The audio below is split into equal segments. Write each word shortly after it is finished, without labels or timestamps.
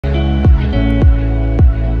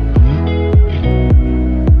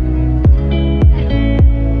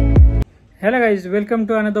Hello guys, welcome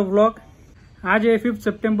to another vlog. आज है 5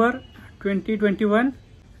 सितंबर 2021।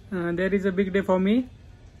 There is a big day for me.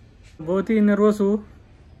 बहुत ही nervous हूँ,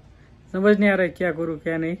 समझ नहीं आ रहा है क्या करूँ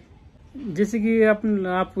क्या नहीं। जैसे कि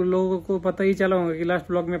आप लोगों को पता ही चला होगा कि लास्ट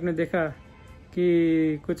व्लॉग में आपने देखा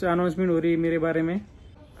कि कुछ अनाउंसमेंट हो रही है मेरे बारे में।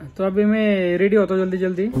 तो अभी मैं रेडी होता हूँ जल्दी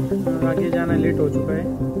जल्दी, आगे जाना लेट हो चुका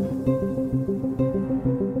है।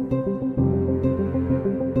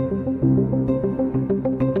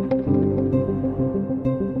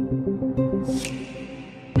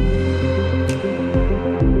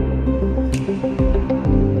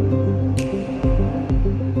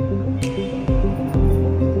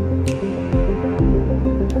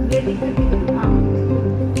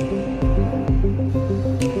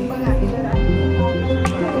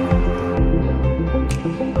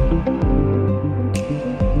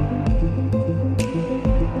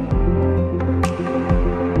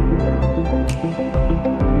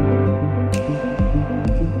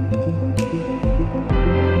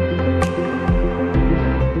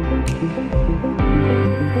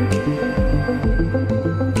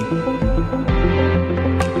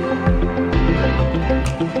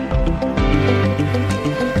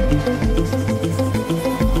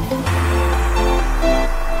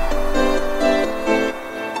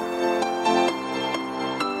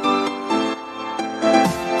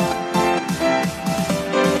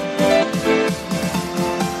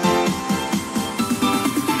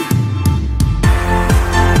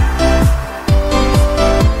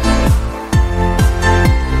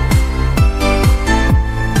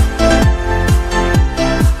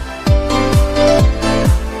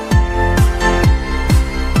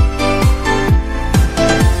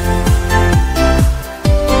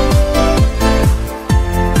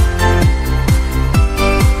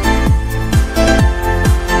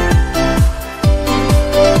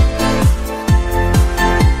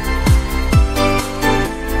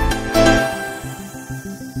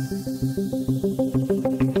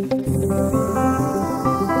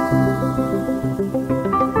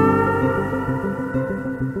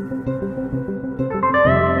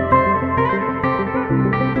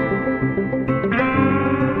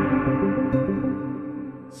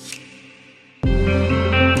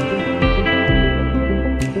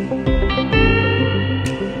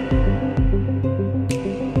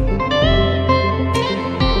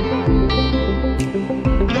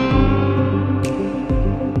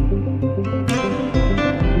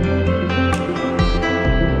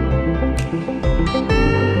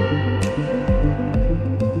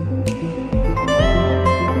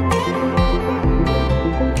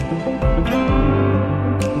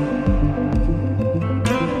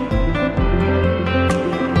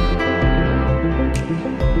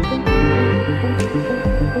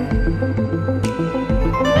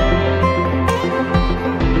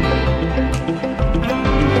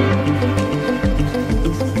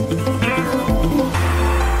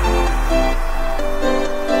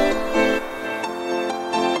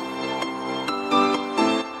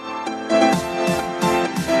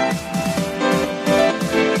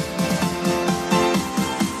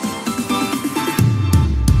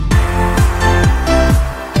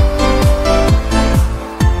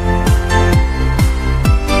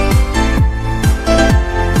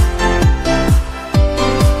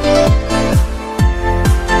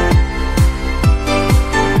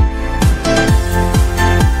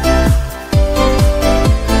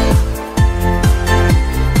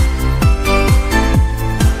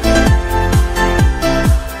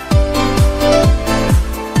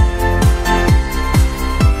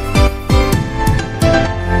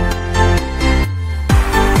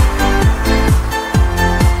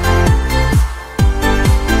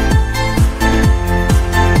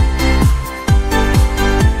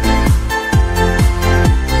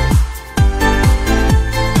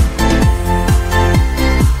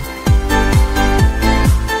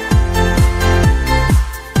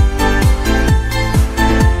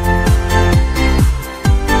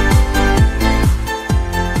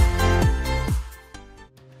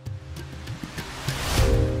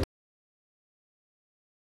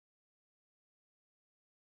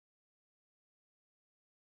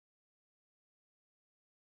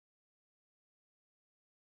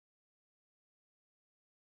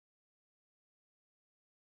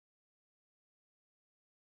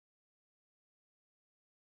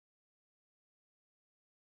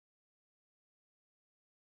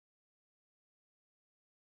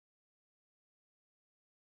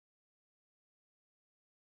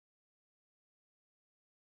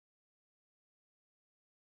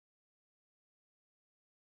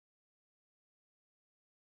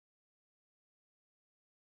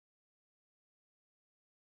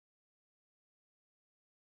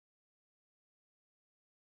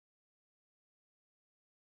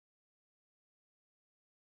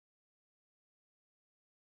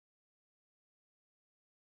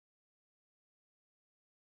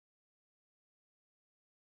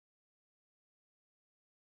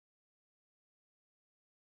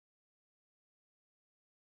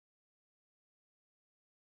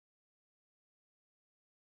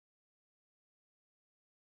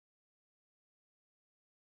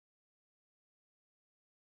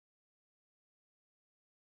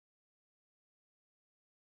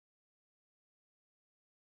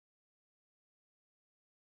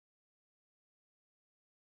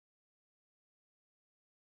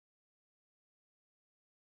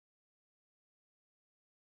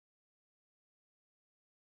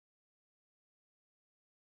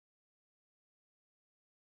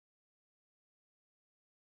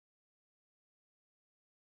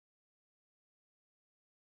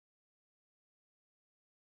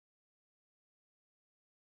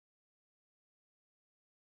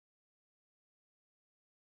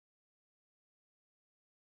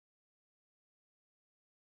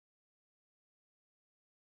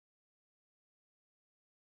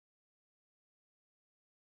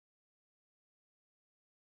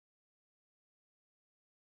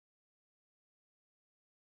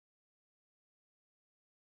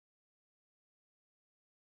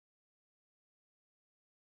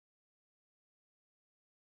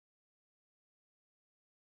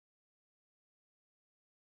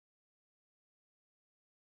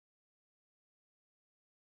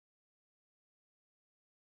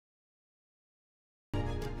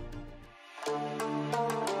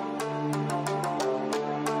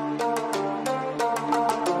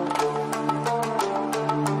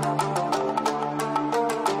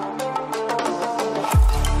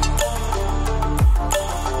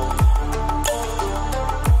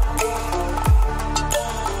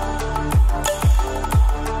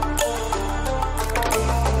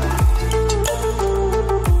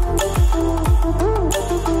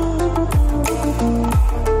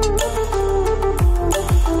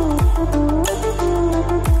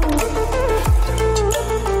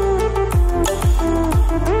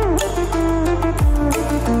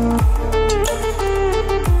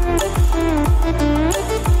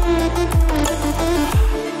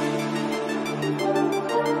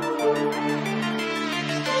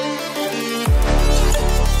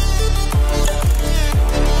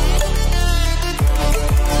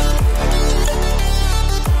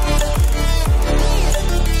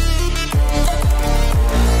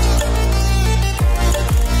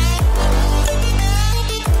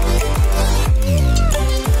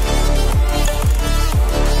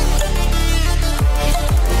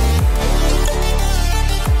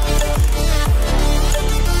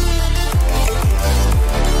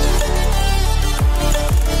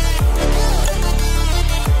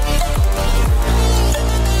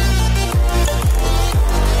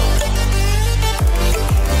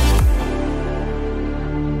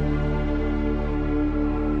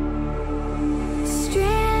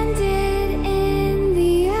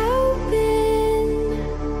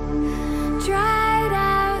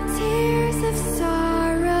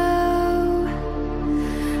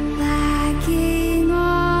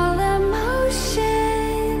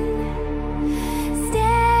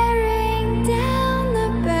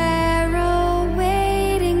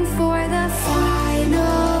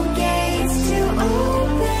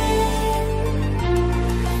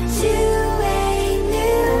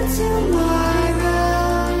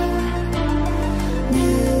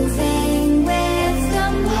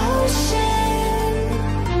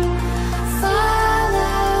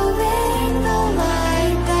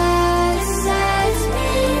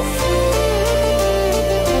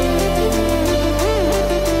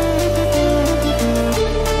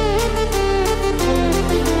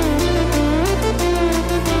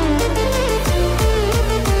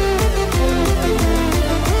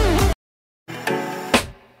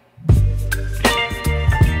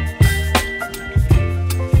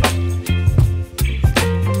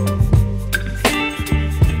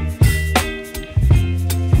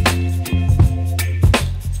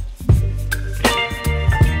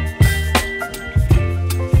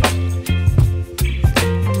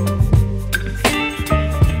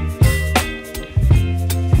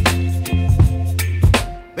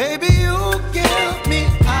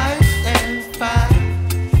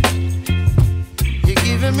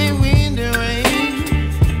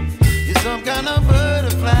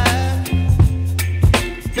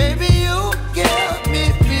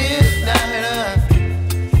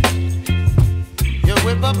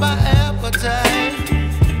 up my appetite.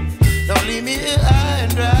 Don't leave me here high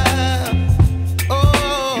and dry.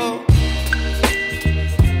 Oh,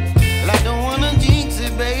 well, I don't wanna jinx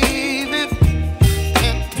it, baby,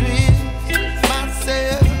 and twist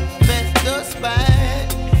myself at the spine.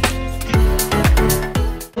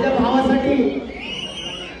 माझ्या भावासाठी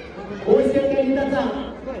ओळखेच्या गीताचा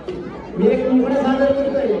मी एक मुखडा सादर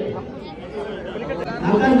करतोय.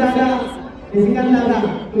 आकाश दादा, निशिकांत दादा,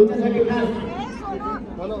 तुमच्यासाठी खास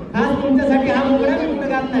तुमच्यासाठी हा मुखडा मी कुठं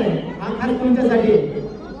घात नाही, हा खास तुमच्यासाठी.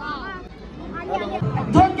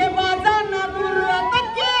 धोकेबाजांना दूर आता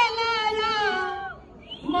केलं या,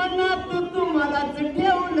 मनात तुम्हालाच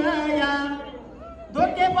ठेवलं या.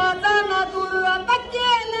 धोकेबाजांना दूर आता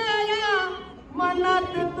केलं या,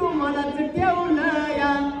 मनात तुम्हालाच ठेवलं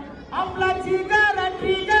या. आपला जिगर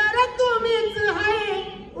ट्रिगर तुम्हीच हाय,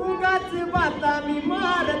 उगाच बाता मी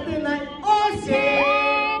मारत नाही. ओ शे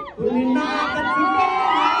तुम्ही नागच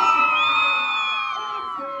केला,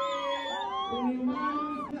 तुम्ही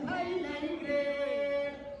माणूस हाय नाही रे.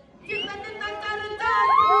 जिंदगीचा चर्चा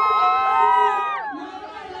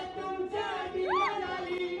नावाला तुमच्या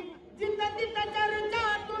दिवाणाली, जिंदगीचा चर्चा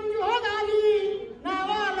तुमची हो झाली,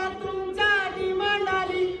 नावाला तुमच्या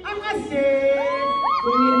डिमांडाली. आकाशे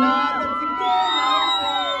तुम्ही नागच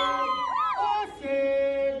केला, ओ शे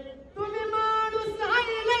तुम्ही माणूस हाय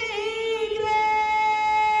नाही रे.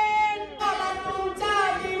 नावाला तुमच्या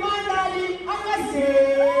डिमांडाली. आकाशे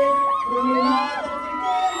तुम्ही नागच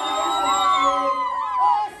केला,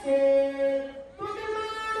 ओ शे तुम्ही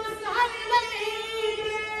माणूस हाय नाही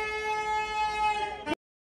रे.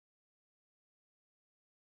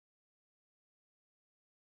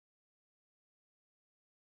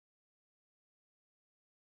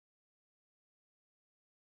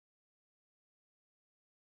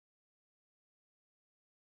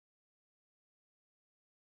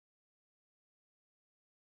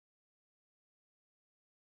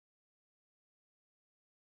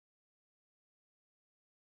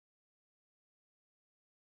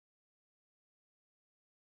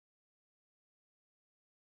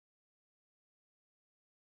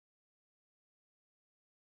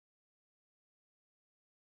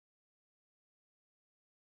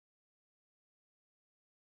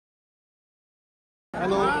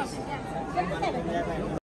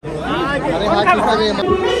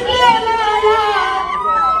 तुम्ही केलं या,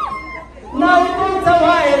 नाही